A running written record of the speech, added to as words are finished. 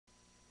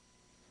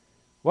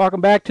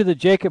Welcome back to the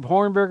Jacob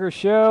Hornberger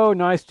Show.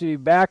 Nice to be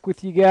back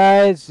with you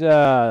guys.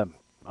 I'm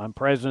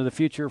president of the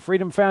Future of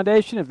Freedom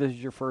Foundation, if this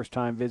is your first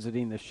time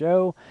visiting the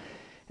show.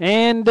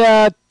 And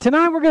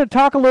tonight we're going to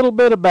talk a little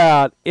bit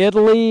about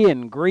Italy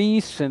and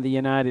Greece and the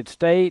United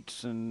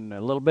States and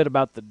a little bit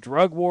about the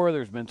drug war.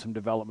 There's been some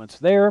developments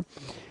there.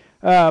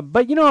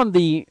 But on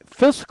the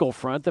fiscal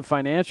front, the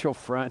financial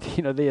front,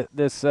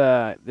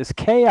 this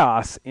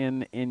chaos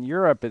in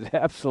Europe is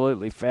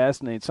absolutely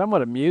fascinating,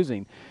 somewhat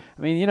amusing.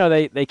 I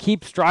mean, they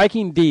keep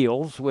striking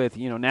deals with,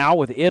 now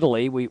with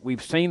Italy.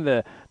 We've seen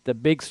the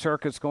big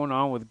circus going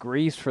on with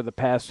Greece for the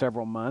past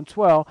several months.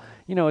 Well,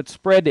 it's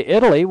spread to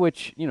Italy,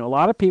 which, a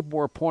lot of people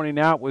were pointing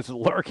out was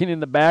lurking in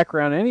the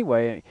background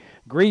anyway.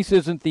 Greece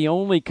isn't the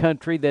only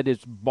country that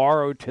is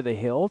borrowed to the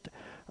hilt.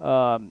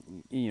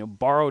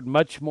 Borrowed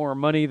much more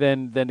money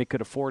than it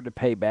could afford to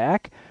pay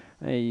back.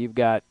 You've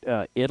got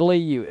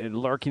Italy,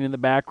 lurking in the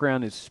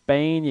background is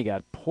Spain, you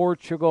got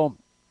Portugal.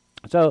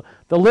 So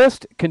the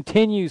list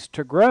continues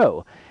to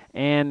grow.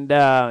 And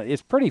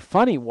it's pretty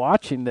funny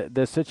watching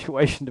the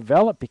situation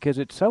develop because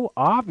it's so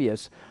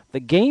obvious the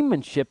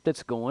gamemanship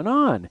that's going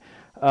on.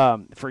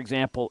 For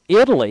example,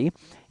 Italy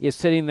is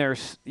sitting there,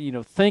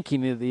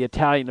 thinking to the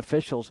Italian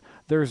officials,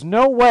 there's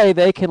no way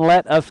they can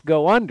let us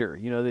go under,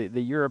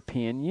 the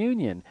European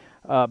Union.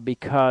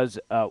 Because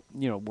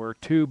we're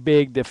too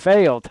big to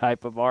fail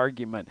type of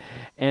argument.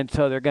 And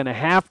so they're going to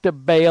have to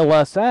bail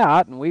us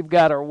out, and we've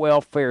got our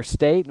welfare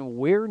state, and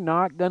we're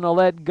not going to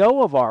let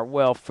go of our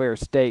welfare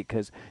state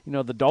because,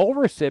 the dole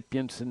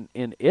recipients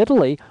in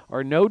Italy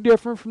are no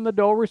different from the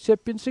dole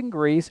recipients in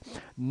Greece,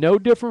 no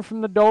different from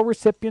the dole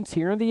recipients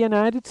here in the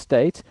United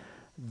States.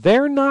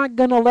 They're not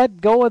going to let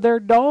go of their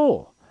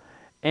dole,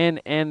 and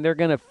they're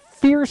going to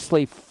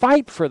fiercely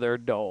fight for their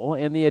dole,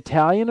 and the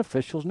Italian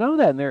officials know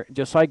that. And they're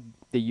just like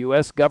the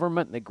U.S.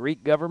 government and the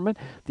Greek government,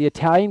 the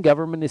Italian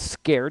government is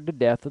scared to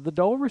death of the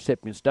dole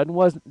recipients,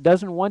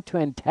 doesn't want to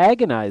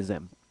antagonize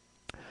them.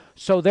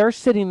 So they're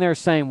sitting there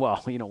saying,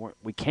 well,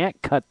 we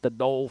can't cut the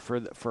dole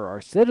for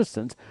our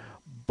citizens,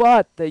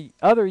 but the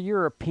other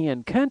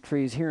European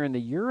countries here in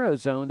the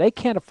Eurozone, they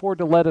can't afford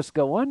to let us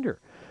go under.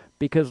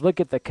 Because look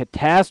at the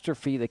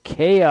catastrophe, the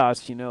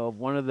chaos, of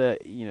one of the,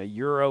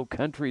 Euro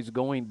countries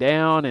going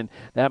down, and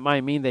that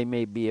might mean they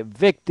may be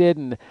evicted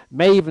and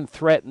may even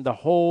threaten the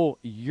whole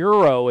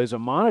Euro as a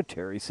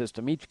monetary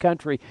system. Each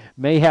country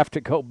may have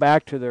to go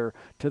back to their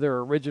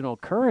original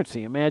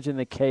currency. Imagine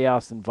the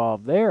chaos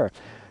involved there.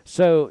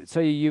 So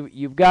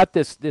you've got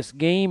this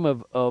game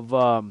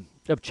of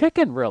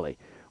chicken, really,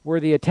 where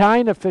the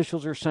Italian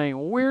officials are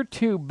saying, we're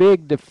too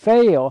big to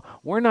fail,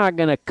 we're not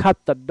going to cut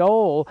the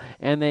dole,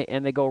 and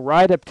they go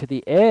right up to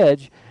the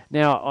edge.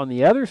 Now, on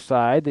the other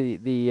side,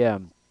 the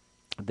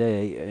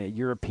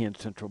European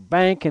Central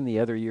Bank and the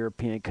other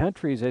European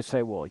countries, they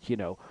say, well,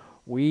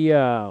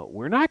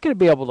 we're not going to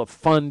be able to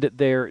fund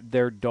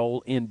their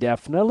dole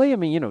indefinitely. I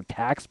mean,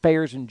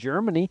 taxpayers in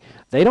Germany,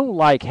 they don't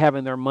like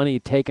having their money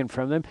taken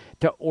from them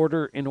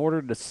in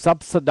order to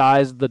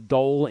subsidize the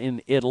dole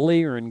in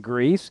Italy or in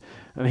Greece.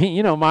 I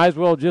mean, might as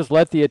well just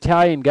let the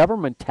Italian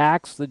government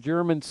tax the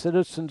German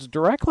citizens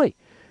directly,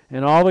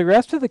 and all the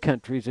rest of the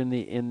countries in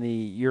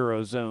the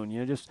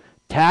Eurozone. Just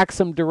tax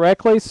them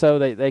directly so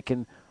they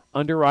can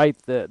underwrite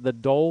the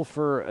dole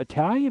for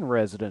Italian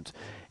residents.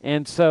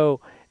 And so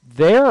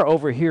they're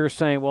over here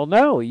saying, well,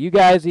 no, you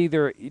guys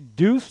either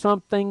do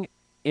something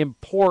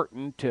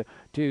important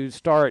to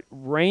start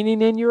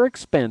reining in your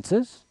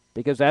expenses,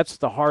 because that's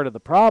the heart of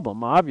the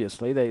problem.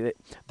 Obviously,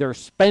 they're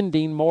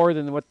spending more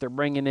than what they're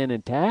bringing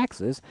in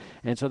taxes,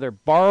 and so they're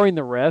borrowing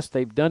the rest.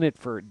 They've done it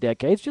for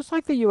decades, just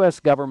like the U.S.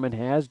 government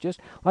has, just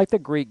like the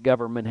Greek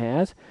government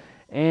has.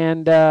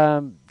 And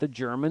the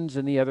Germans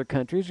and the other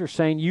countries are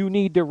saying you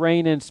need to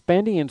rein in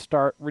spending and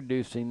start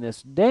reducing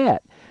this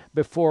debt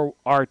before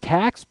our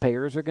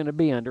taxpayers are going to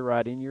be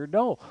underwriting your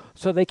dole.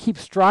 So they keep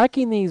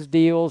striking these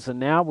deals, and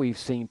now we've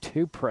seen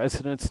 2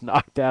 presidents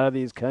knocked out of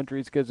these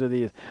countries because of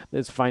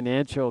this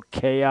financial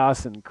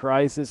chaos and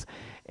crisis.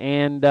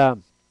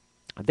 And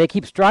they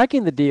keep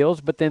striking the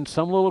deals, but then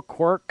some little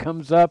quirk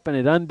comes up and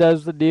it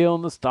undoes the deal,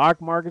 and the stock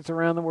markets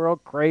around the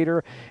world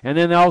crater, and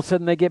then all of a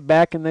sudden they get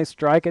back and they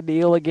strike a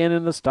deal again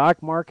and the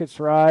stock markets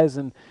rise.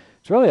 And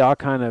it's really all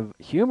kind of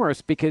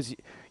humorous because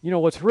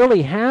what's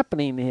really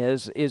happening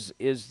is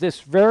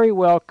this very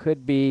well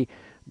could be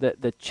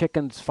the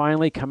chickens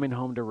finally coming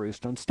home to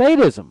roost on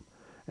statism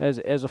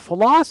as a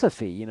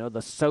philosophy,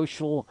 the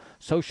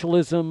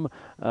socialism,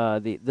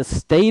 the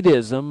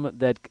statism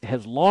that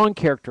has long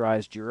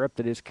characterized Europe,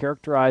 that has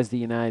characterized the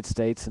United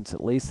States since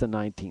at least the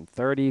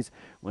 1930s,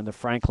 when the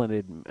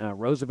Franklin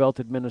Roosevelt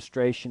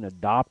administration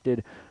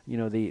adopted,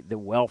 the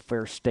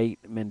welfare state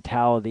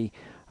mentality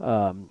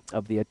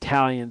of the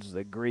Italians,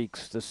 the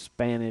Greeks, the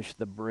Spanish,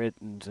 the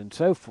Britons, and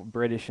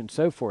British, and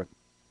so forth.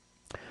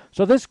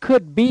 So this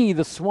could be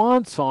the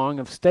swan song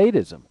of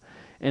statism.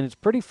 And it's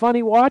pretty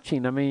funny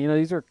watching. I mean,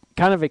 these are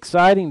kind of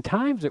exciting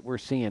times that we're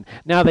seeing.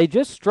 Now, they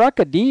just struck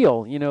a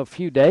deal, a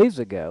few days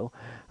ago,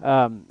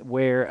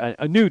 where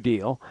a new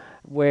deal,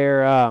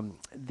 where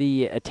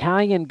the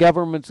Italian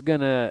government's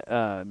going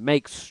to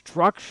make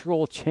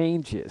structural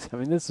changes. I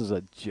mean, this is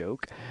a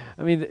joke.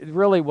 I mean,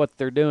 really what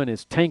they're doing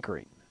is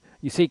tinkering.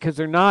 You see, because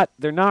they're not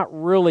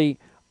really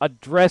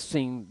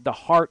addressing the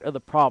heart of the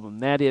problem.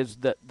 That is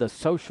the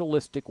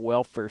socialistic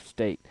welfare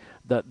state,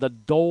 the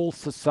dole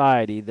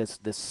society, this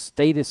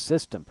statist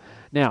system.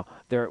 Now,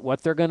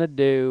 what they're going to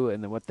do,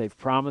 and what they've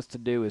promised to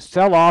do, is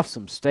sell off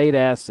some state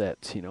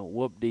assets.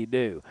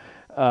 Whoop-de-doo.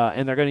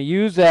 And they're going to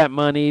use that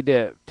money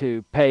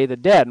to pay the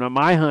debt. Now,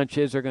 my hunch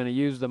is they're going to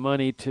use the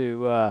money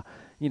to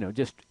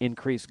just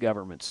increase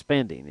government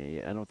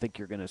spending. I don't think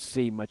you're going to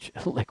see much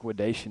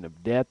liquidation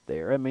of debt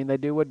there. I mean, they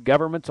do what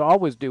governments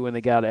always do when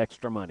they got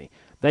extra money.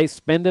 They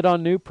spend it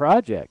on new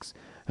projects.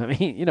 I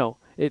mean,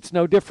 it's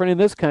no different in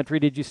this country.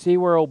 Did you see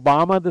where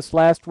Obama this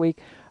last week,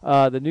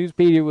 the news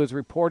media was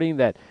reporting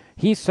that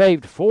he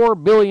saved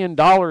 $4 billion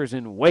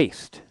in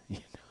waste?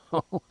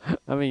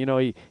 I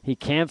mean, he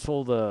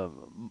canceled the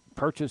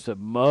purchase of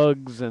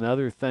mugs and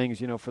other things,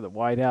 for the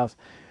White House.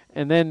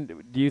 And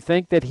then do you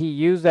think that he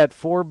used that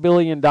 $4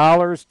 billion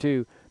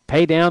to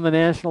pay down the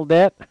national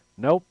debt?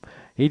 Nope.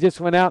 He just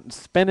went out and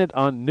spent it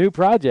on new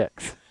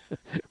projects.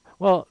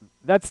 Well,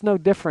 that's no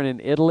different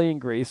in Italy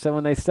and Greece. So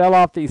when they sell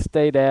off these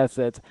state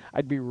assets,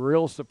 I'd be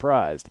real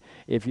surprised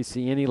if you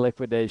see any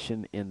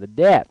liquidation in the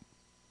debt.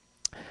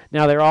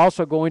 Now, they're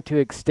also going to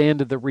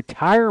extend the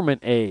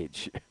retirement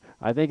age.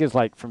 I think it's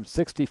like from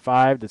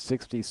 65 to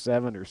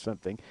 67 or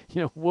something.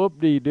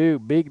 Whoop-de-doo,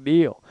 big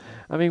deal.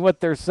 I mean, what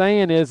they're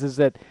saying is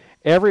that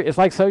it's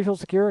like Social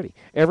Security.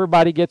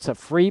 Everybody gets a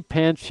free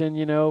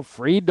pension,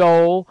 free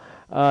dole.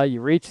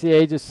 You reach the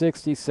age of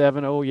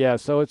 67. Oh, yeah,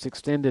 so it's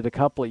extended a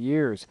couple of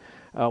years.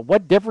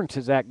 What difference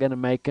is that going to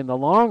make in the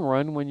long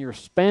run when you're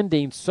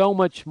spending so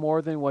much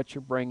more than what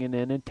you're bringing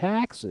in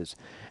taxes?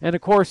 And,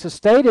 of course, the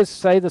statists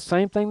say the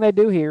same thing they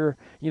do here.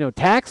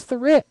 Tax the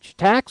rich,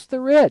 tax the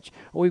rich.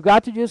 We've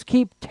got to just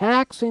keep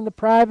taxing the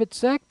private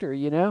sector,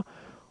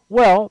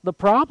 Well, the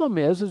problem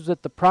is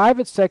that the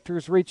private sector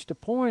has reached a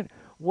point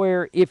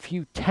where if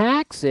you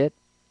tax it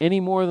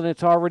any more than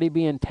it's already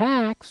being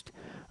taxed,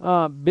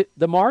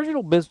 the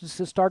marginal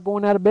businesses start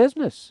going out of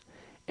business.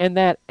 And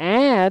that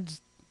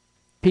adds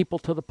people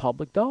to the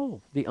public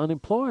dole, the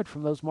unemployed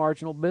from those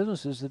marginal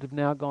businesses that have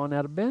now gone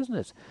out of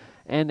business.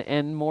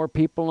 And more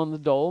people on the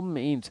dole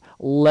means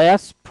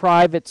less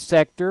private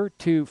sector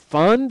to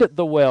fund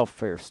the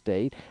welfare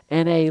state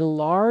and a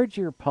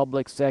larger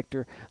public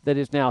sector that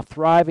is now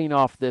thriving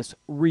off this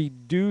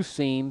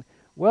reducing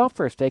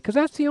welfare state, because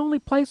that's the only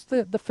place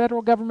that the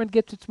federal government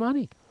gets its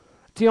money.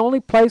 It's the only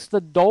place the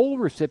dole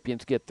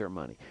recipients get their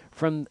money,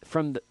 from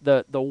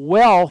the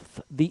wealth,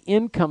 the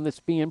income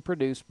that's being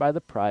produced by the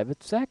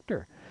private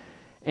sector.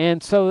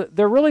 And so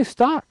they're really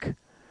stuck.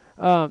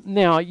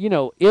 Now,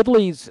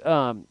 Italy's,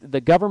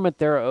 the government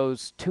there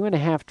owes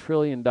 $2.5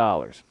 trillion.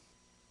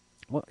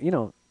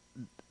 Well,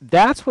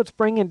 that's what's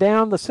bringing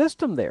down the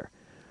system there.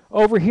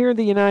 Over here in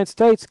the United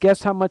States,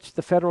 guess how much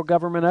the federal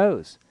government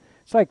owes?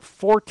 It's like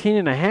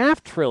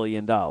 $14.5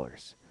 trillion.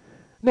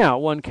 Now,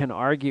 one can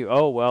argue,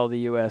 oh, well,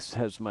 the U.S.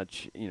 has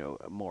much,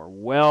 more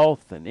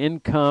wealth and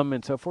income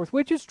and so forth,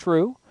 which is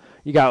true.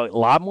 You got a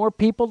lot more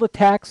people to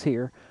tax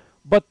here,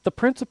 but the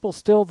principle's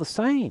still the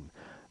same,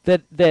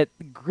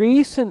 that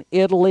Greece and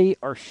Italy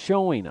are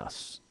showing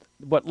us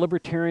what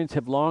libertarians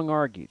have long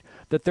argued,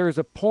 that there's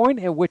a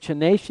point at which a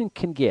nation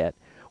can get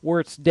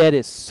where its debt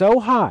is so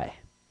high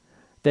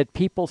that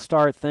people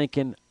start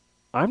thinking,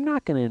 I'm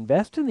not going to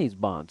invest in these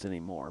bonds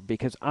anymore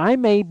because I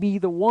may be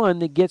the one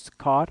that gets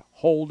caught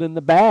holding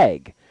the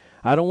bag.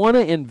 I don't want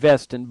to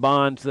invest in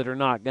bonds that are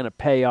not going to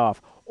pay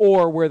off,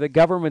 or where the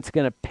government's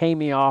going to pay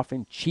me off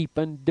in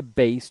cheapened,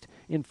 debased,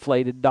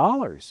 inflated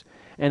dollars.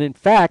 And in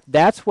fact,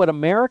 that's what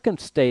American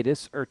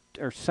statists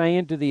are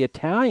saying to the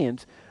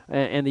Italians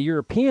and the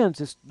Europeans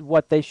is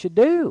what they should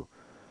do.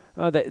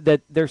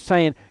 That they're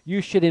saying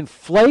you should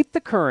inflate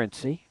the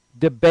currency,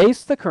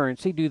 debase the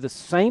currency, do the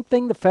same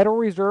thing the Federal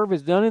Reserve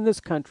has done in this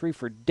country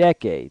for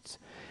decades,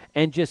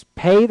 and just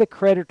pay the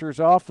creditors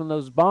off on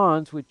those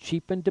bonds with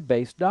cheap and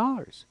debased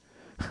dollars.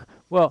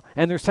 Well,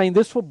 and they're saying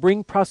this will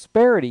bring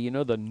prosperity,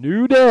 the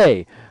new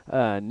day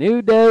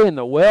in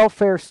the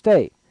welfare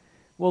state.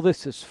 Well,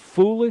 this is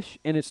foolish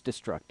and it's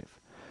destructive.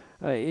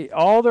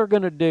 All they're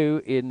going to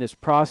do in this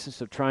process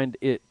of trying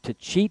to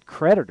cheat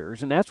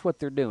creditors, and that's what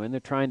they're doing, they're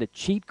trying to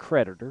cheat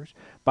creditors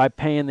by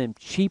paying them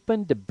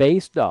cheapened,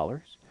 debased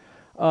dollars.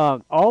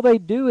 All they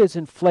do is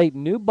inflate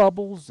new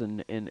bubbles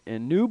and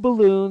new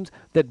balloons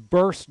that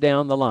burst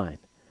down the line.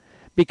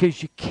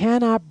 Because you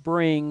cannot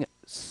bring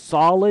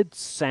solid,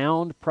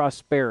 sound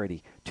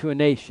prosperity to a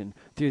nation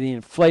through the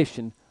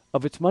inflation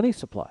of its money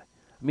supply.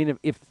 I mean,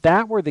 if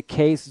that were the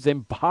case,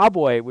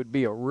 Zimbabwe would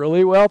be a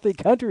really wealthy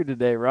country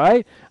today,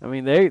 right? I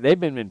mean, they've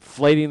been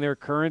inflating their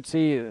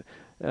currency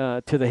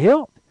to the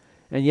hilt.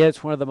 And yet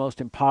it's one of the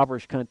most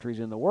impoverished countries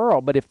in the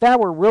world. But if that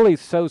were really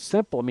so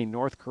simple, I mean,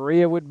 North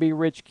Korea would be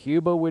rich,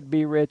 Cuba would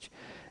be rich.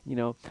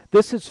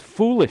 This is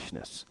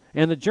foolishness.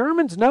 And the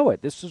Germans know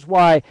it. This is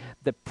why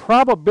the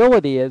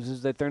probability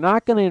is that they're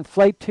not going to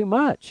inflate too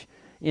much.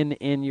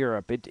 in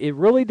Europe. It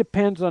really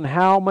depends on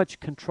how much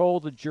control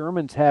the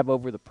Germans have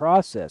over the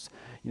process.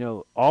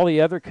 All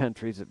the other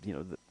countries,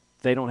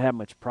 they don't have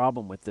much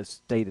problem with this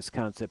status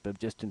concept of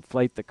just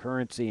inflate the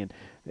currency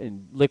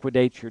and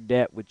liquidate your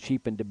debt with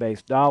cheap and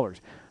debased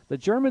dollars. The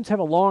Germans have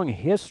a long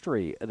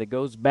history that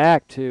goes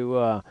back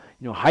to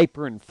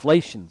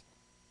hyperinflation,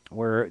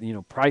 where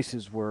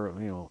prices were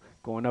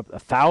going up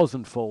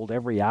 1,000-fold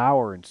every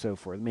hour and so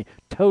forth. I mean,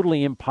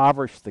 totally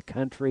impoverished the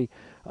country.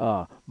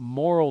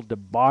 Moral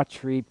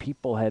debauchery.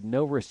 People had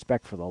no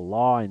respect for the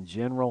law in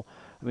general.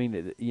 I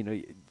mean,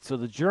 so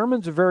the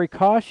Germans are very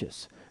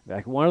cautious. In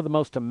fact, one of the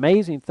most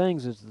amazing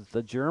things is that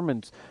the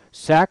Germans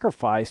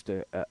sacrificed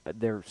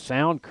their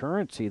sound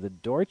currency, the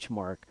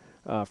Deutschmark,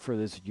 for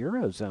this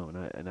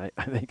Eurozone. And I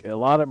think a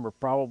lot of them are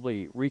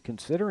probably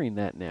reconsidering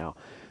that now.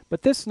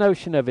 But this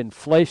notion of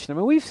inflation, I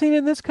mean, we've seen it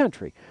in this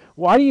country.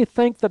 Why do you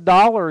think the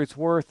dollar is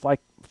worth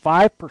like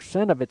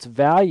 5% of its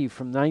value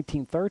from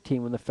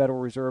 1913 when the Federal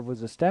Reserve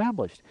was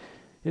established?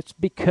 It's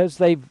because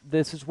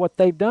this is what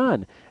they've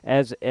done.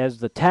 As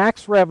the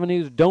tax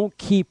revenues don't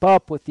keep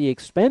up with the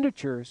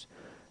expenditures,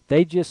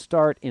 they just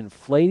start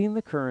inflating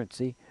the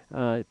currency,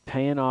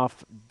 paying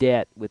off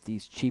debt with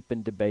these cheap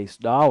and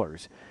debased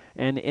dollars.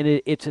 And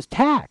it's a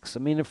tax. I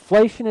mean,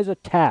 inflation is a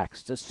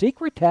tax. It's a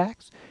secret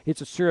tax.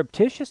 It's a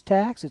surreptitious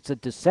tax. It's a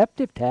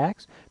deceptive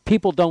tax.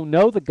 People don't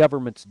know the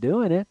government's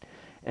doing it.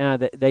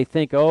 They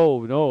think,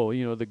 oh,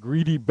 no, the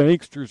greedy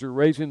banksters are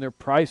raising their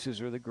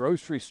prices, or the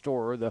grocery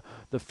store, or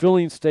the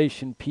filling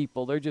station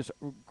people. They're just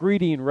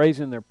greedy and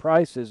raising their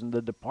prices, and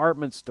the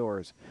department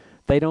stores.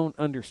 They don't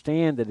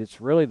understand that it's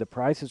really the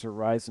prices are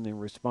rising in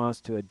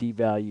response to a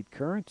devalued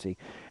currency.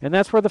 And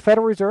that's where the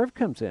Federal Reserve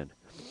comes in.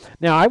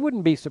 Now, I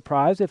wouldn't be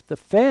surprised if the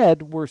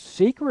Fed were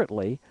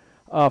secretly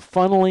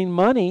funneling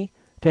money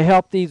to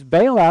help these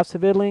bailouts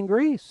of Italy and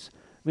Greece.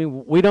 I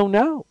mean, we don't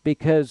know,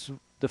 because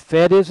the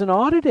Fed isn't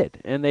audited,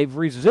 and they've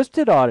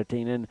resisted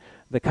auditing. And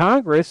the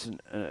Congress,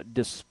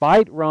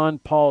 despite Ron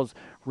Paul's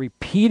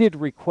repeated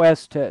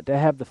requests to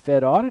have the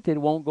Fed audited,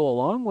 won't go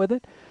along with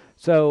it.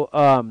 So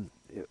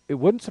it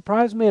wouldn't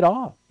surprise me at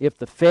all if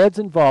the Fed's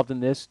involved in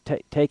this,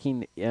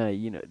 taking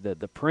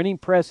the printing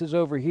presses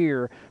over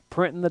here,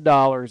 printing the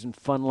dollars and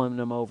funneling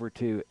them over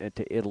to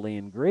Italy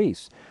and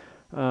Greece.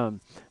 I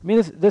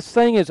mean, this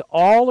thing is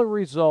all a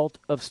result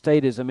of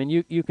statism, and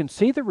you can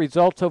see the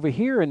results over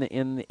here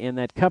in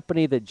that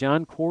company that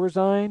John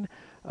Corzine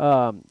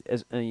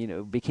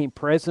became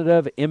president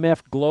of,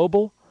 MF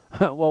Global.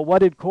 Well, what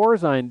did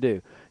Corzine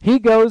do? He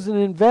goes and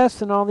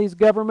invests in all these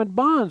government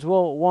bonds.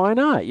 Well, why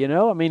not?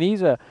 I mean,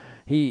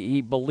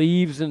 he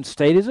believes in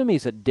statism.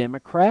 He's a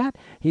Democrat.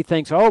 He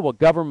thinks, oh, well,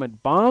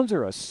 government bonds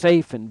are a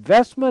safe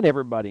investment.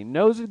 Everybody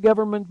knows that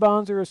government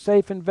bonds are a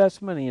safe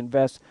investment. He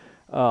invests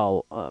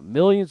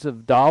millions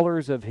of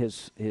dollars of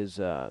his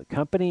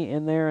company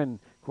in there, and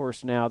of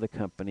course now the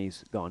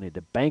company's gone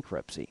into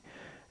bankruptcy.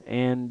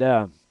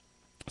 And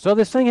so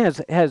this thing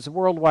has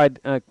worldwide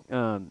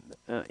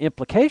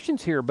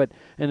implications here,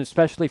 and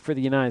especially for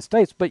the United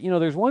States. But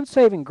there's one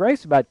saving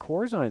grace about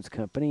Corzine's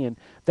company, and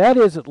that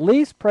is at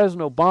least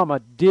President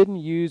Obama didn't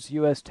use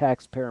U.S.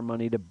 taxpayer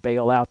money to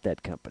bail out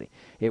that company.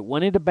 It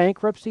went into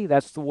bankruptcy.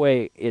 That's the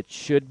way it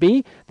should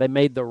be. They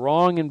made the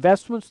wrong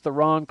investments, the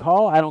wrong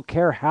call. I don't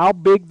care how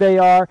big they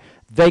are,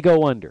 they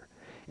go under.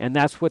 And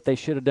that's what they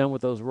should have done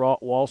with those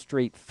Wall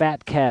Street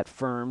fat cat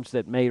firms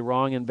that made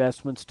wrong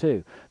investments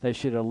too. They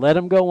should have let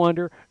them go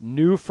under.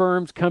 New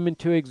firms come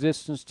into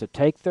existence to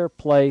take their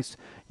place.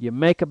 You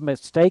make a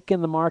mistake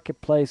in the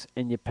marketplace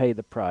and you pay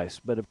the price.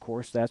 But of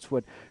course, that's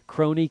what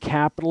crony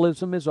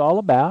capitalism is all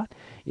about.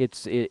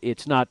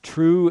 It's not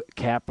true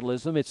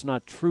capitalism. It's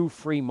not true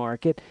free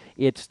market.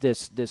 It's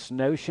this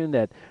notion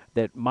that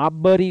my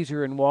buddies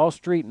are in Wall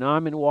Street and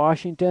I'm in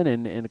Washington,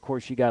 and of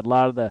course you got a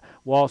lot of the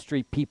Wall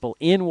Street people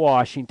in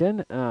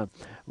Washington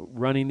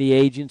running the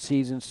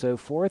agencies and so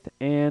forth,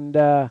 and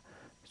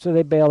so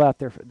they bail out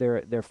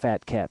their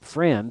fat cat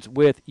friends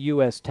with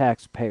U.S.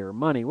 taxpayer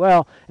money.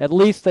 Well, at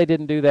least they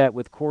didn't do that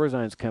with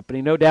Corzine's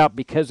company, no doubt,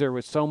 because there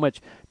was so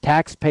much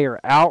taxpayer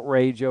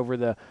outrage over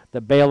the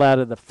bailout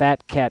of the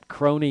fat cat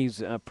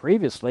cronies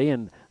previously,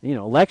 and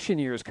election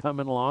year is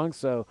coming along,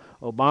 so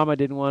Obama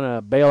didn't want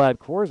to bail out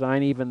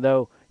Corzine, even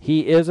though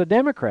he is a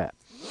Democrat.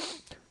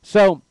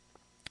 So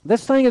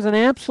this thing is an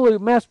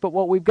absolute mess, but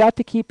what we've got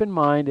to keep in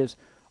mind is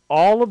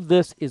all of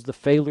this is the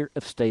failure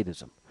of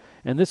statism.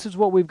 And this is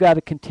what we've got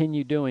to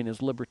continue doing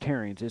as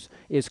libertarians,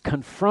 is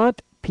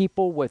confront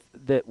people with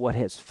that what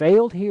has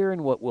failed here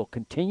and what will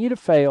continue to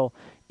fail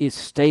is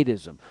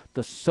statism,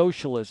 the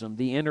socialism,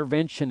 the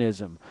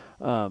interventionism,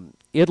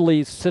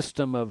 Italy's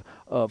system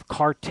of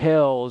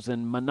cartels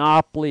and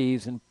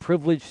monopolies and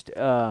privileged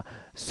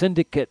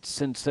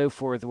syndicates and so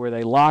forth, where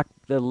they lock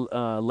the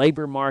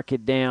labor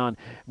market down,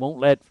 won't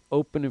let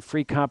open and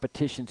free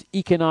competitions,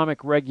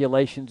 economic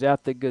regulations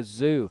out the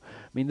gazoo.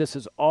 I mean, this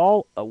is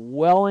all a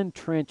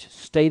well-entrenched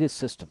statist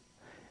system.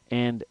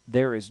 And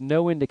there is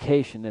no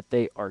indication that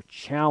they are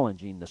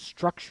challenging the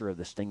structure of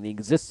this thing, the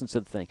existence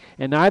of the thing.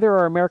 And neither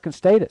are American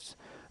statists.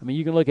 I mean,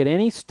 you can look at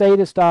any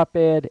statist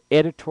op-ed,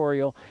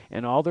 editorial,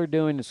 and all they're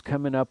doing is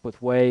coming up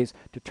with ways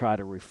to try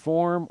to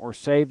reform or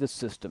save the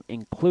system,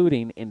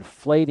 including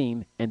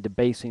inflating and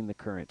debasing the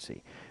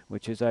currency,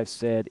 which, as I've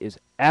said, is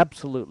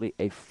absolutely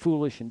a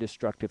foolish and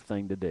destructive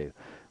thing to do.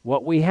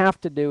 What we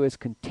have to do is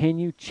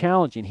continue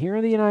challenging here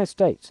in the United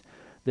States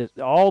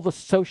all the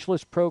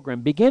socialist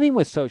program, beginning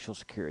with Social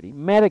Security,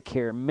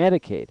 Medicare,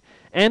 Medicaid,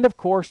 and of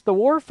course the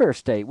warfare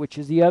state, which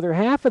is the other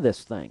half of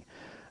this thing.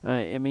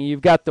 I mean,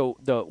 you've got the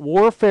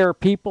warfare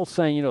people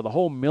saying, you know, the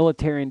whole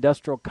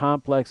military-industrial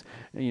complex,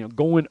 you know,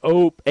 going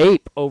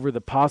ape over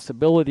the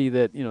possibility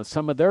that, you know,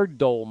 some of their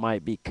dole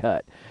might be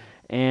cut.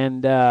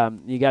 And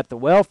you got the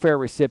welfare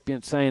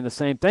recipients saying the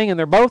same thing, and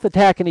they're both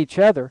attacking each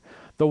other.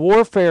 The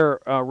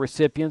warfare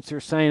recipients are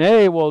saying,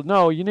 hey, well,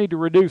 no, you need to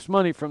reduce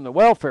money from the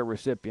welfare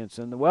recipients.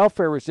 And the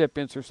welfare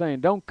recipients are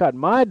saying, don't cut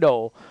my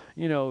dole,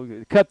 you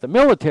know, cut the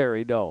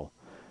military dole.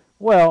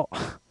 Well,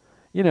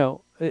 you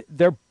know,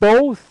 they're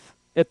both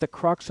at the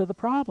crux of the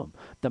problem.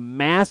 The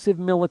massive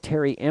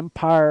military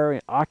empire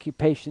and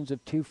occupations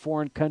of 2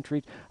 foreign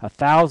countries,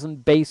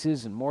 1,000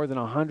 bases in more than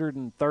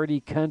 130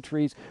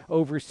 countries,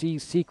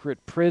 overseas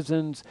secret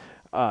prisons,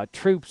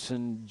 troops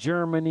in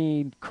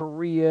Germany,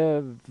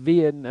 Korea,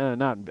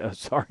 Vietnam,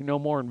 no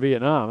more in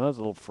Vietnam, that was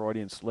a little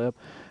Freudian slip,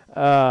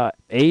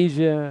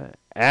 Asia,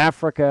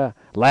 Africa,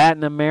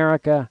 Latin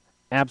America,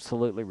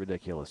 absolutely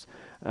ridiculous.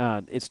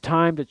 It's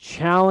time to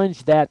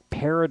challenge that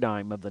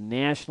paradigm of the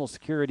national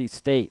security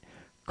state.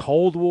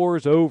 Cold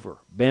War's over,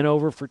 been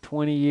over for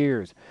 20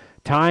 years.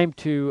 Time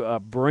to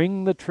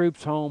bring the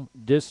troops home,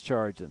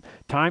 discharge them.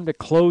 Time to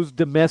close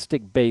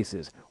domestic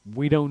bases.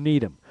 We don't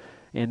need them.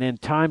 And then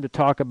time to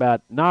talk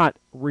about not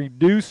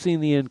reducing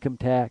the income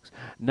tax,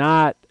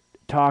 not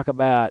talk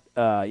about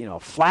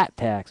flat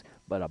tax,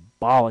 but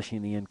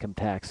abolishing the income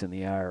tax in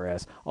the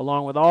IRS,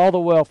 along with all the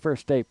welfare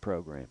state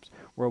programs,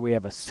 where we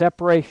have a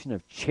separation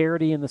of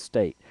charity in the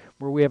state,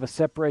 where we have a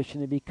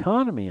separation of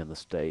economy in the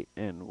state,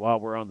 and while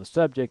we're on the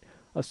subject,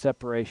 a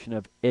separation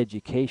of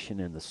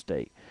education in the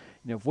state.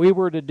 And if we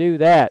were to do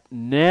that,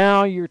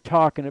 now you're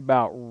talking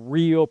about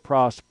real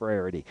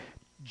prosperity,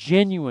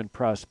 genuine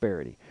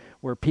prosperity,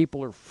 where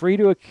people are free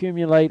to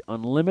accumulate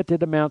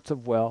unlimited amounts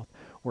of wealth,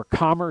 where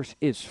commerce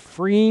is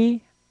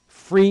free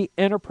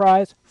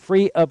enterprise,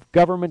 free of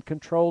government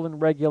control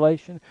and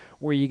regulation,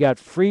 where you got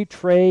free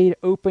trade,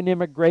 open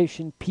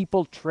immigration,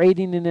 people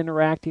trading and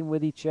interacting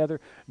with each other,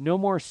 no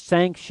more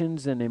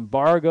sanctions and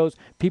embargoes,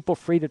 people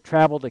free to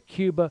travel to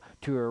Cuba,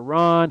 to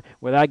Iran,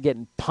 without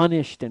getting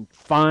punished and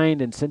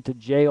fined and sent to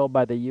jail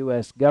by the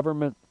U.S.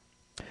 government.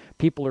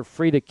 People are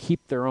free to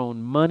keep their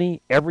own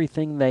money,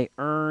 everything they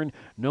earn.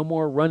 No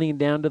more running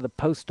down to the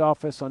post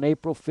office on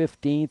April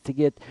 15th to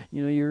get,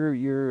 you know,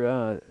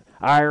 your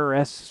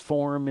IRS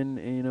form in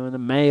the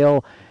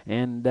mail,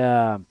 and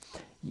and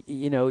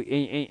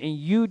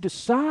you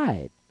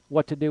decide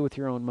what to do with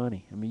your own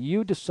money. I mean,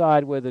 you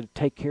decide whether to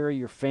take care of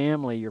your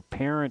family, your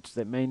parents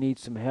that may need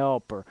some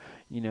help, or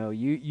you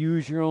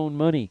use your own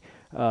money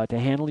to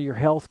handle your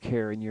health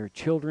care and your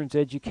children's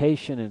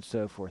education and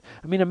so forth.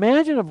 I mean,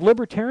 imagine if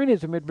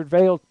libertarianism had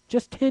prevailed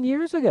just 10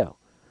 years ago.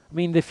 I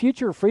mean, the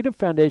Future of Freedom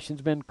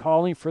Foundation's been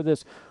calling for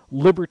this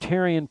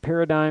libertarian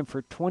paradigm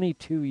for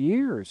 22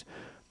 years.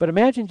 But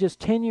imagine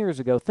just 10 years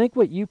ago, think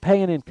what you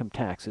pay in income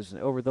taxes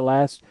over the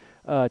last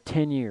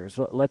 10 years.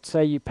 Let's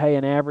say you pay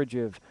an average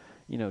of,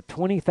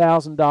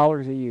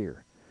 $20,000 a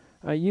year.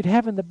 You'd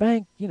have in the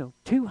bank,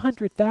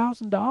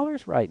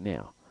 $200,000 right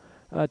now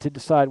to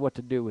decide what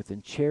to do with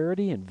in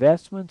charity,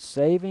 investments,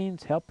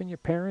 savings, helping your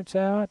parents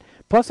out,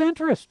 plus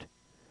interest.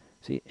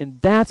 See,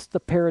 and that's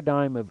the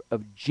paradigm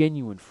of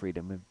genuine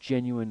freedom, of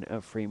genuine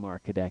free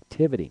market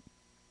activity.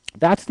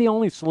 That's the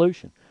only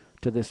solution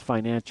to this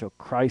financial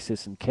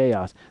crisis and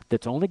chaos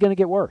that's only going to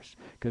get worse.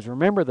 Because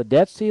remember, the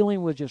debt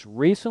ceiling was just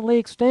recently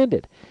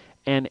extended,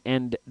 and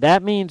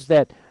that means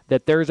that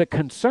there's a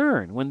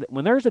concern.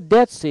 When there's a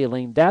debt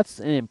ceiling, that's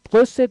an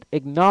implicit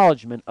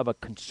acknowledgement of a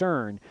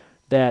concern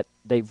that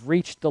they've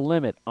reached the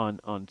limit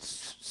on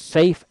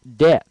safe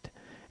debt.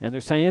 And they're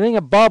saying anything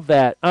above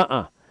that,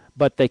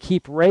 but they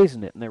keep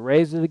raising it, and they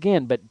raise it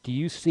again. But do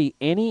you see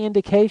any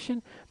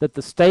indication that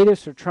the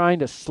statists are trying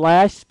to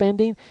slash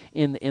spending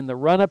in the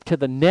run-up to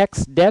the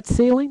next debt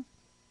ceiling?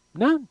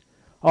 None.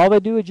 All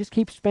they do is just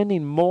keep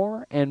spending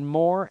more and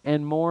more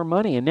and more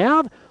money. And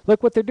now,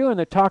 look what they're doing.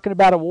 They're talking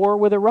about a war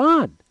with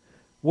Iran.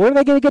 Where are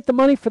they going to get the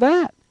money for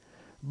that?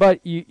 But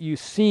you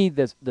see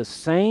the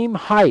same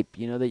hype,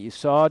 that you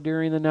saw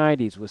during the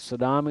 90s with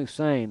Saddam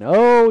Hussein.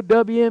 Oh,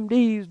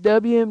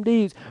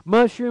 WMDs,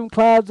 mushroom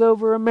clouds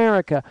over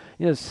America.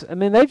 I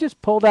mean, they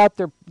just pulled out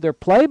their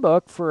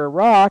playbook for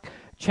Iraq,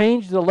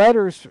 changed the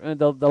letters,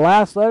 the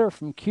last letter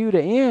from Q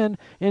to N,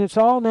 and it's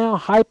all now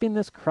hyping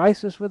this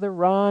crisis with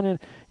Iran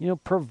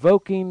and,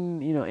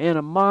 provoking,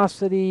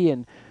 animosity.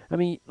 And, I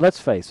mean,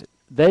 let's face it.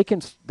 they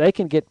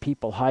can get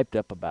people hyped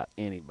up about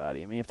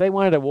anybody. I mean, if they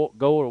wanted to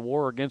go to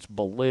war against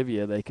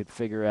Bolivia, they could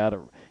figure out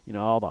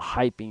all the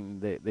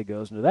hyping that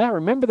goes into that.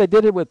 Remember, they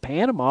did it with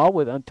Panama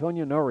with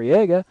Antonio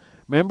Noriega.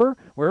 Remember,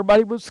 where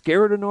everybody was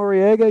scared of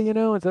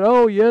Noriega, and said,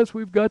 "Oh yes,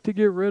 we've got to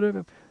get rid of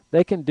him."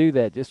 They can do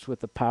that just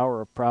with the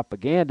power of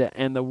propaganda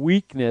and the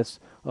weakness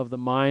of the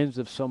minds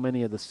of so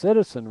many of the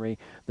citizenry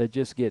that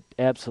just get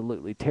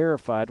absolutely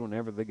terrified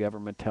whenever the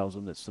government tells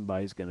them that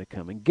somebody's going to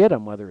come and get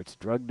them, whether it's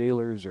drug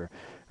dealers or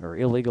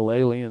illegal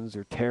aliens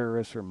or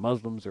terrorists or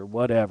Muslims or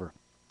whatever.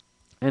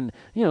 And,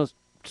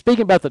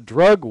 speaking about the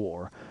drug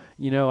war,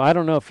 I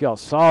don't know if y'all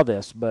saw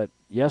this, but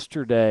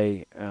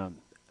yesterday,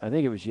 I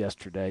think it was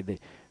yesterday,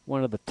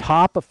 one of the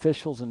top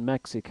officials in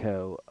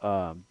Mexico,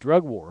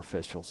 drug war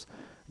officials,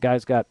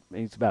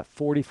 he's about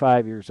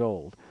 45 years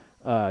old,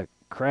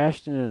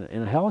 crashed in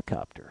a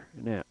helicopter.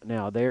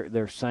 Now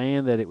they're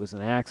saying that it was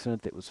an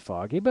accident that was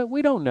foggy, but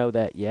we don't know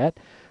that yet.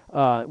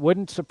 It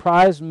wouldn't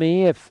surprise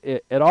me if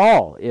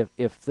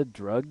the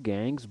drug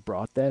gangs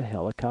brought that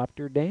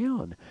helicopter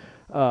down.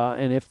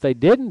 And if they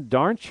didn't,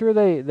 darn sure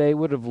they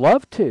would have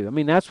loved to. I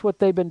mean, that's what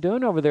they've been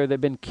doing over there. They've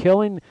been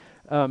killing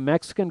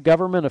Mexican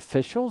government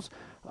officials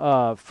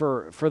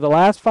for the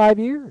last 5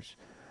 years.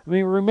 I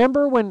mean,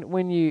 remember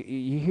when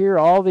you hear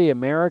all the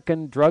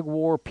American drug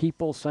war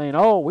people saying,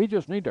 "Oh, we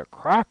just need to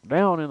crack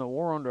down in the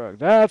war on drugs.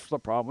 That's the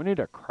problem. We need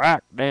to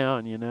crack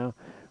down."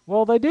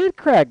 Well, they did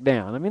crack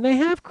down. I mean, they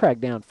have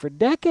cracked down for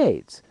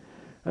decades.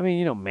 I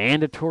mean,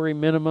 mandatory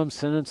minimum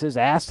sentences,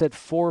 asset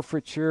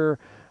forfeiture,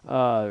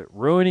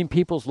 ruining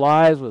people's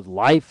lives with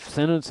life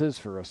sentences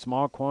for a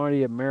small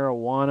quantity of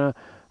marijuana,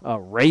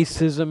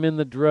 racism in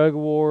the drug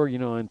war,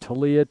 in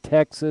Talia,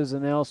 Texas,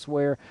 and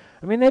elsewhere.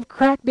 I mean, they've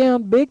cracked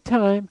down big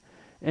time,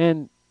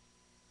 and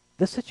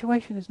the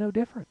situation is no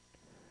different.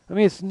 I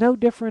mean, it's no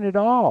different at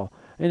all.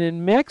 And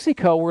in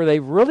Mexico, where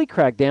they've really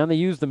cracked down, they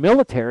use the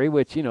military,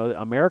 which,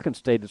 American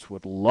statists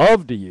would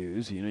love to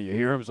use. You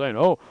hear them saying,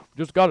 "Oh,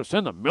 just got to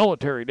send the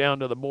military down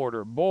to the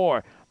border.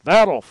 Boy,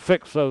 that'll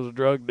fix those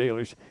drug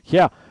dealers."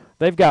 Yeah,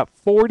 they've got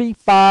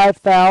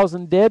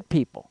 45,000 dead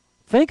people.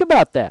 Think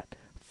about that.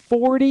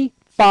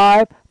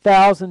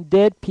 45,000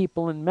 dead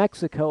people in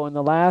Mexico in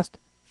the last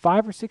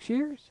 5 or 6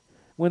 years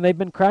when they've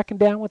been cracking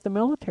down with the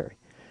military.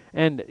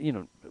 And,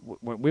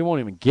 we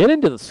won't even get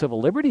into the civil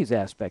liberties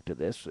aspect of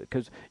this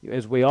because,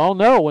 as we all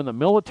know, when the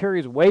military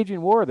is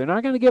waging war, they're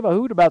not going to give a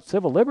hoot about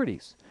civil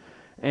liberties.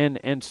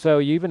 And so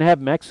you even have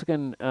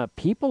Mexican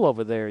people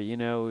over there,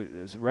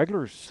 as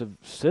regular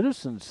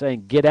citizens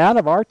saying, "Get out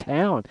of our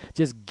town.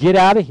 Just get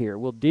out of here.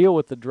 We'll deal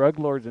with the drug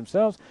lords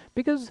themselves,"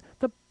 because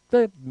the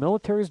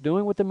military is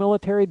doing what the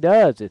military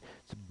does.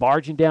 It's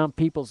barging down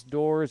people's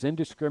doors,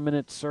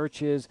 indiscriminate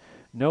searches,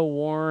 no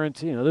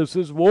warrants. This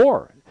is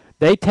war.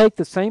 They take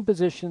the same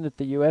position that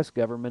the U.S.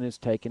 government is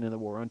taking in the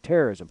war on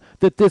terrorism,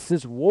 that this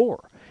is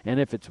war. And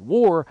if it's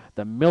war,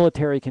 the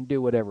military can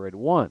do whatever it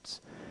wants.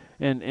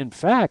 And in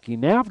fact, you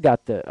now have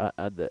got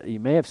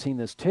you may have seen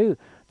this too,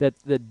 that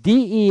the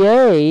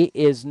DEA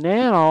is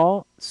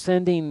now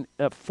sending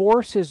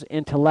forces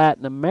into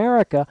Latin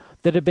America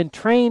that have been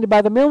trained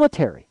by the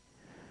military.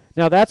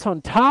 Now, that's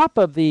on top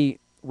of the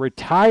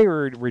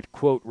retired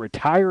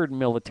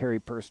military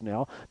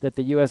personnel that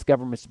the U.S.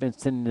 government's been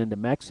sending into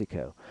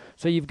Mexico.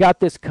 So you've got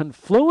this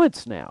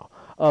confluence now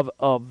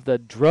of the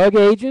drug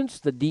agents,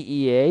 the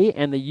DEA,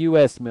 and the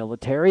U.S.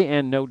 military,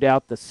 and no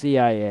doubt the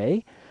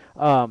CIA,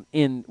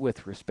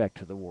 with respect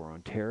to the war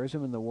on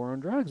terrorism and the war on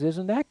drugs.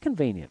 Isn't that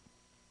convenient?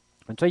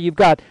 And so you've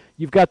got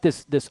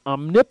this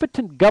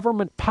omnipotent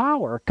government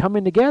power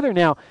coming together.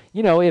 Now,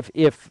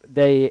 if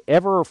they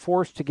ever are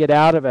forced to get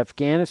out of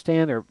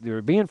Afghanistan,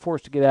 they're being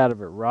forced to get out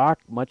of Iraq,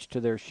 much to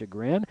their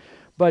chagrin.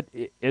 But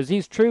as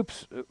these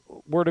troops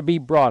were to be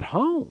brought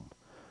home,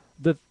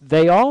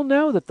 they all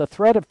know that the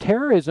threat of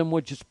terrorism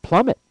would just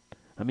plummet.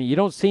 I mean, you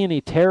don't see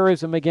any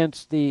terrorism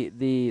against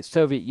the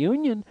Soviet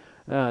Union.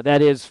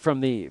 That is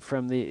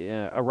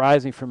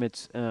arising from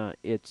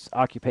its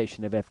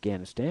occupation of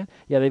Afghanistan.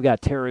 Yeah, they've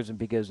got terrorism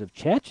because of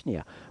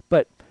Chechnya.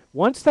 But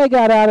once they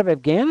got out of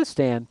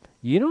Afghanistan,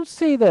 you don't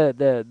see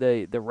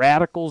the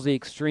radicals, the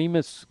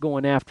extremists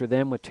going after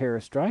them with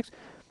terrorist strikes.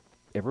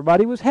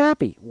 Everybody was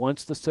happy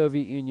once the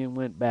Soviet Union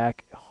went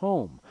back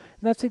home.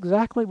 And that's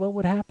exactly what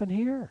would happen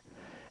here.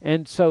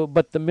 And so,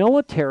 but the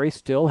military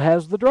still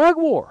has the drug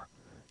war.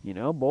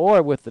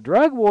 Boy, with the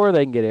drug war,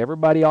 they can get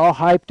everybody all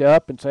hyped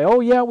up and say, "Oh,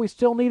 yeah, we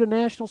still need a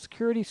national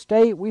security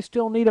state. We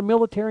still need a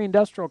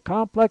military-industrial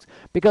complex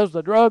because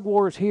the drug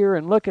war is here,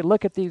 and look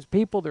at these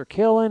people they're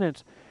killing."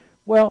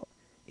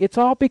 It's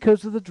all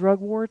because of the drug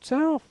war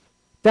itself.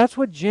 That's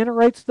what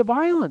generates the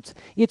violence.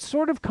 It's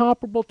sort of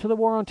comparable to the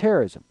war on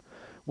terrorism.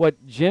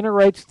 What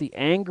generates the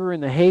anger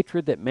and the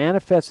hatred that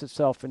manifests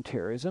itself in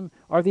terrorism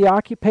are the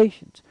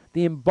occupations,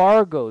 the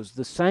embargoes,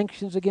 the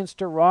sanctions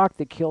against Iraq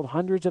that killed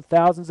hundreds of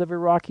thousands of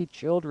Iraqi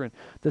children,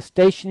 the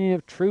stationing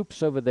of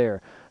troops over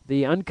there,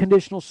 the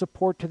unconditional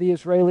support to the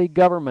Israeli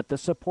government, the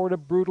support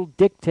of brutal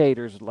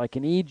dictators like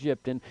in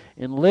Egypt and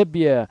in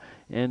Libya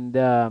and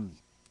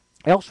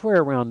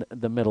elsewhere around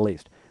the Middle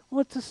East. Well,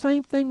 it's the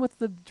same thing with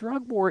the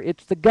drug war.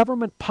 It's the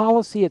government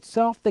policy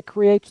itself that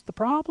creates the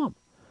problem.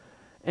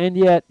 And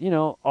yet,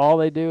 all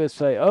they do is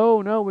say,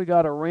 oh, no, we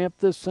got to ramp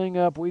this thing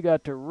up. We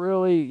got to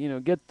really,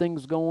 get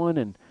things going.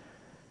 And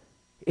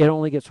it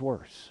only gets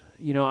worse.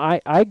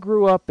 I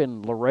grew up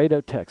in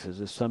Laredo, Texas,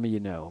 as some of you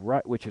know,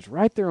 right, which is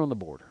right there on the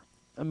border.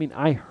 I mean,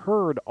 I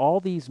heard all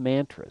these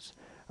mantras.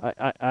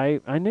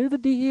 I knew the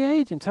DEA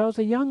agents. I was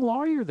a young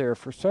lawyer there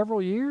for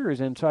several years,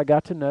 and so I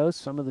got to know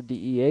some of the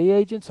DEA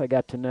agents. I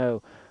got to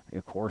know,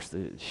 of course,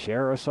 the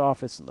sheriff's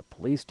office and the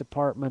police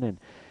department, and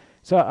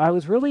so I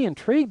was really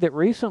intrigued that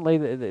recently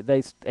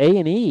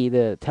A&E,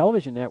 the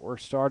television network,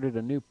 started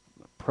a new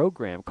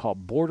program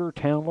called Border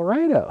Town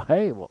Laredo.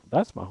 Hey, well,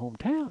 that's my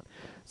hometown.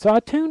 So I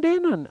tuned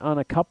in on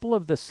a couple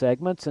of the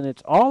segments, and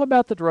it's all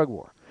about the drug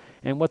war.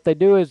 And what they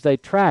do is they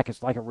track,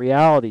 it's like a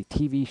reality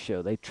TV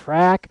show. They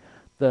track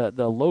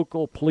the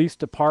local police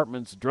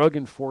department's drug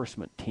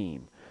enforcement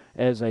team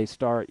as they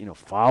start,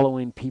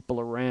 following people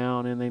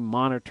around, and they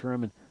monitor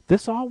them. And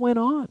this all went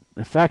on.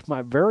 In fact,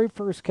 my very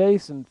first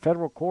case in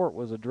federal court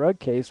was a drug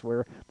case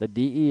where the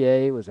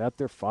DEA was out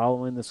there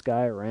following this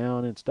guy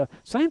around and stuff.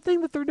 Same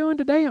thing that they're doing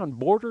today on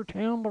Border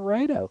Town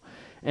Laredo.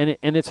 And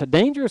it's a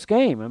dangerous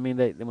game. I mean,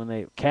 when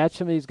they catch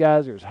some of these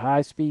guys, there's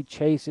high-speed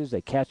chases.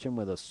 They catch them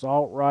with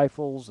assault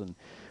rifles,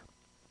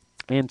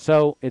 and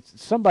so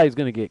somebody's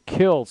going to get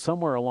killed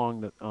somewhere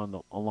along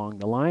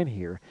the line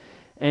here.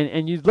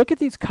 And you look at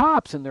these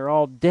cops, and they're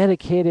all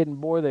dedicated,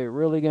 and boy, they're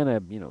really going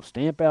to,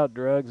 stamp out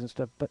drugs and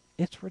stuff. But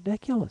it's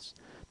ridiculous.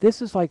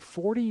 This is like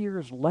 40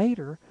 years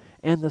later,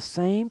 and the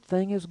same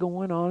thing is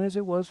going on as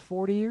it was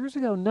 40 years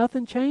ago.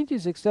 Nothing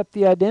changes except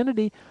the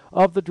identity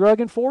of the drug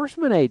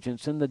enforcement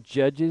agents and the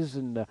judges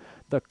and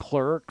the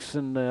clerks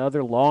and the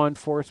other law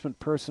enforcement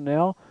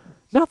personnel.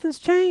 Nothing's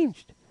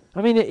changed.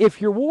 I mean, if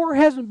your war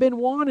hasn't been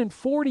won in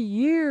 40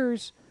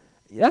 years,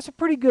 that's a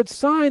pretty good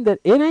sign that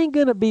it ain't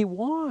going to be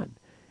won.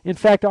 In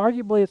fact,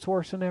 arguably, it's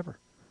worse than ever.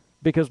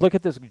 Because look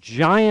at this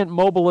giant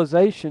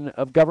mobilization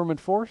of government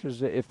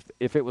forces.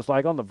 If it was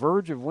like on the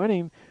verge of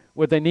winning,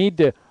 would they need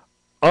to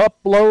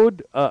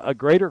upload a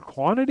greater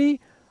quantity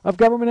of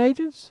government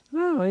agents?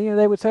 No,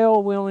 they would say, oh,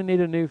 we only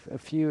need a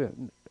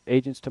few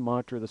agents to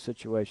monitor the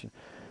situation.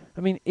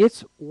 I mean,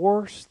 it's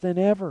worse than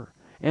ever.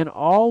 And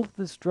all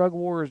this drug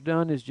war has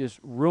done is just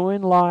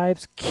ruin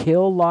lives,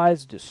 kill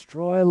lives,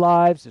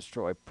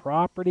 destroy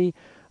property.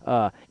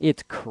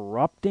 It's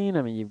corrupting.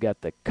 I mean, you've got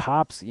the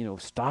cops,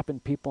 stopping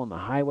people on the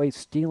highway,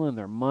 stealing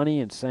their money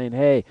and saying,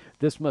 hey,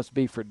 this must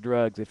be for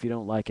drugs. If you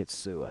don't like it,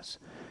 sue us.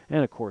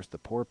 And, of course, the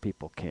poor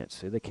people can't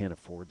sue. They can't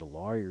afford the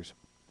lawyers.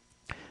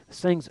 This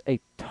thing's a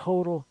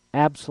total,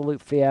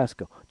 absolute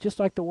fiasco, just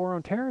like the war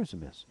on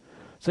terrorism is.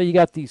 So you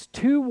got these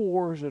two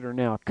wars that are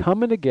now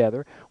coming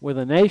together with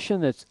a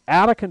nation that's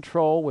out of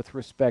control with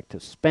respect to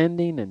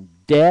spending and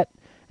debt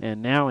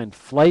and now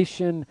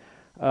inflation.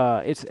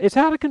 It's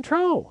out of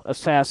control.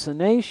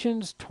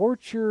 Assassinations,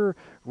 torture,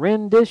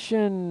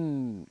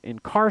 rendition,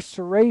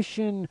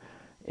 incarceration.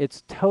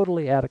 It's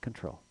totally out of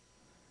control.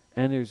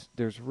 And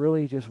there's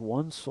really just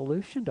one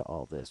solution to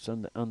all this.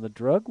 On the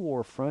drug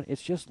war front,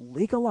 it's just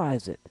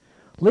legalize it.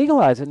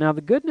 Legalize it. Now,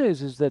 the good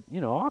news is that,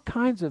 all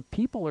kinds of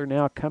people are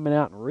now coming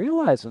out and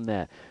realizing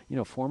that.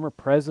 Former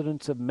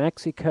presidents of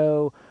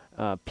Mexico,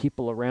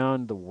 people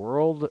around the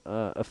world,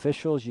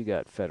 officials. You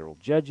got federal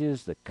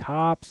judges, the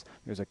cops.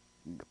 There's a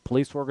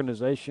police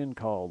organization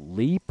called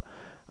LEAP,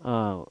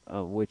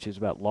 which is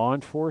about law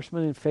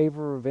enforcement in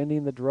favor of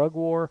ending the drug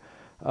war.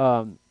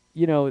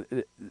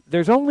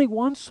 There's only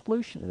one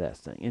solution to that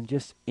thing, and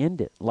just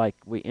end it like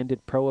we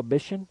ended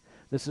prohibition.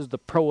 This is the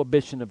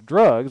prohibition of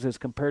drugs as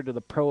compared to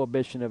the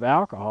prohibition of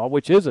alcohol,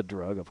 which is a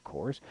drug, of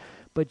course,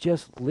 but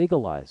just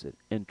legalize it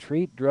and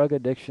treat drug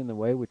addiction the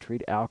way we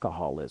treat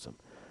alcoholism.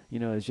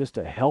 It's just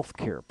a health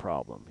care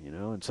problem,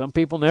 and some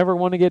people never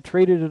want to get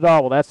treated at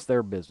all. Well, that's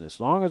their business. As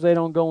long as they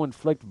don't go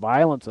inflict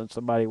violence on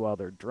somebody while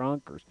they're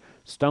drunk or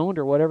stoned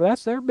or whatever,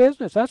 that's their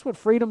business. That's what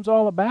freedom's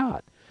all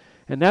about.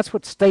 And that's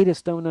what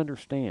statists don't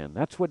understand.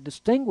 That's what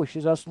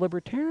distinguishes us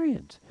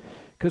libertarians.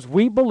 Because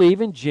we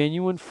believe in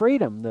genuine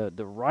freedom,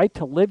 the right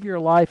to live your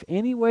life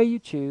any way you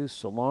choose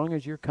so long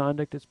as your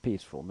conduct is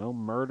peaceful. No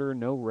murder,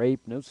 no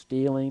rape, no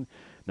stealing,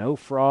 no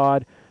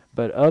fraud.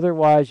 But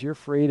otherwise, you're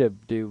free to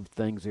do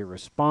things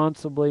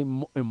irresponsibly,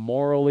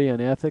 immorally,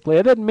 unethically.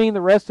 It doesn't mean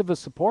the rest of us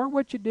support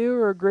what you do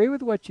or agree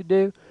with what you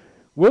do.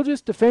 We'll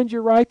just defend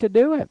your right to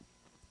do it.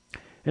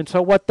 And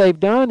so what they've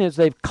done is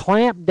they've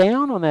clamped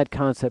down on that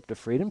concept of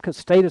freedom because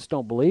statists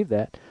don't believe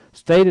that.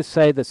 Statists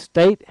say the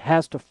state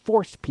has to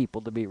force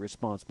people to be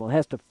responsible. It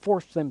has to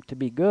force them to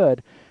be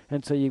good.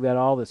 And so you've got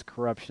all this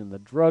corruption in the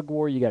drug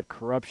war. You got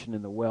corruption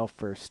in the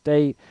welfare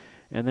state.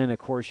 And then, of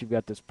course, you've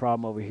got this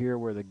problem over here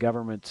where the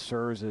government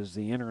serves as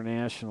the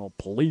international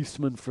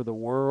policeman for the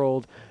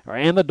world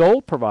and the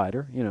dole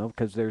provider,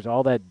 because there's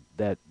all that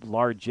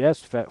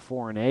largesse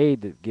foreign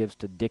aid that gives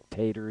to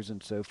dictators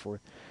and so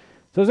forth.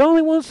 So there's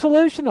only one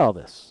solution to all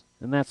this,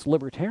 and that's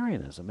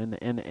libertarianism.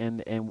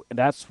 And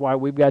that's why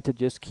we've got to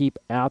just keep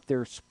out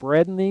there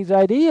spreading these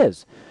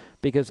ideas.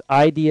 because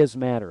ideas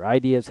matter.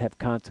 Ideas have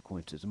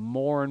consequences.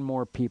 More and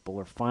more people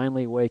are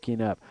finally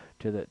waking up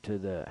to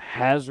the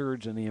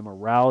hazards and the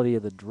immorality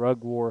of the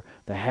drug war,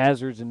 the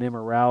hazards and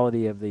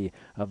immorality of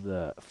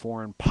the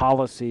foreign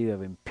policy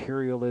of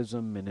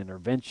imperialism and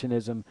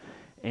interventionism,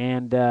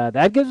 and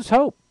that gives us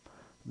hope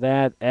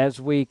that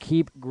as we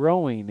keep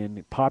growing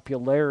in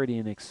popularity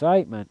and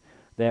excitement,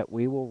 that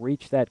we will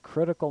reach that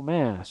critical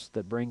mass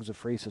that brings a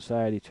free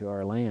society to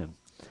our land.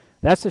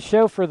 That's the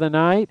show for the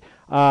night.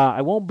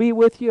 I won't be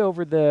with you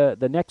over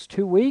the next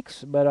 2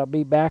 weeks, but I'll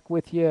be back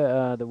with you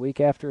the week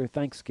after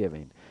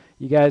Thanksgiving.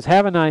 You guys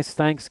have a nice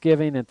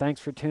Thanksgiving, and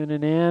thanks for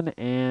tuning in,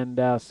 and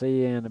I'll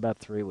see you in about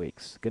 3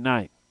 weeks. Good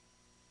night.